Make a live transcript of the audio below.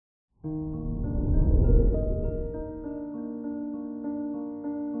Good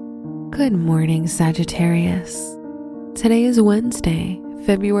morning, Sagittarius. Today is Wednesday,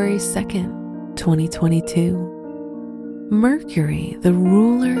 February 2nd, 2022. Mercury, the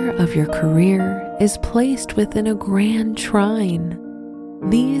ruler of your career, is placed within a grand trine.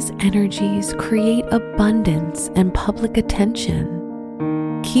 These energies create abundance and public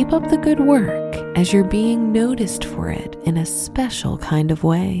attention. Keep up the good work as you're being noticed for it in a special kind of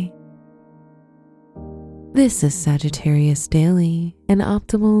way. This is Sagittarius Daily, an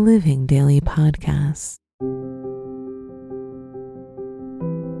optimal living daily podcast.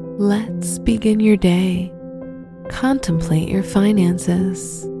 Let's begin your day. Contemplate your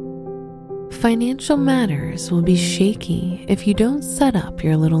finances. Financial matters will be shaky if you don't set up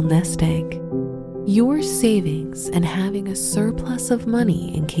your little nest egg. Your savings and having a surplus of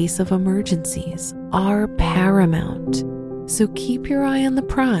money in case of emergencies are paramount. So keep your eye on the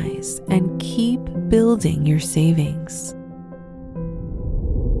prize and keep building your savings.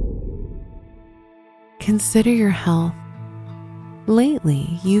 Consider your health.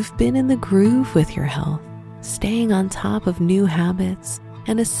 Lately, you've been in the groove with your health, staying on top of new habits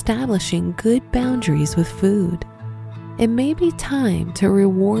and establishing good boundaries with food. It may be time to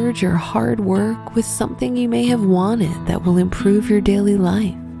reward your hard work with something you may have wanted that will improve your daily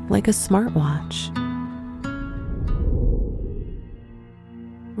life, like a smartwatch.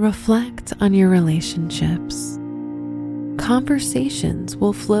 Reflect on your relationships. Conversations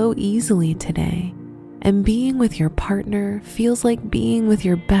will flow easily today, and being with your partner feels like being with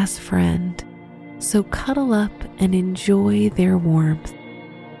your best friend. So cuddle up and enjoy their warmth.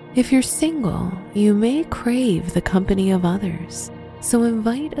 If you're single, you may crave the company of others, so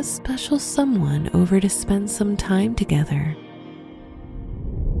invite a special someone over to spend some time together.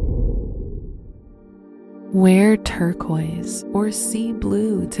 Wear turquoise or sea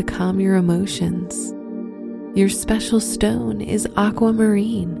blue to calm your emotions. Your special stone is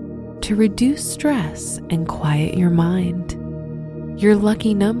aquamarine to reduce stress and quiet your mind. Your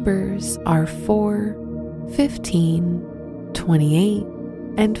lucky numbers are 4, 15, 28,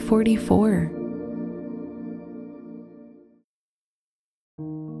 and 44.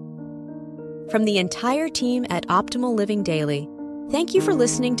 From the entire team at Optimal Living Daily, thank you for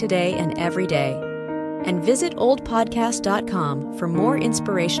listening today and every day. And visit oldpodcast.com for more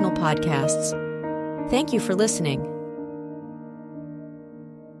inspirational podcasts. Thank you for listening.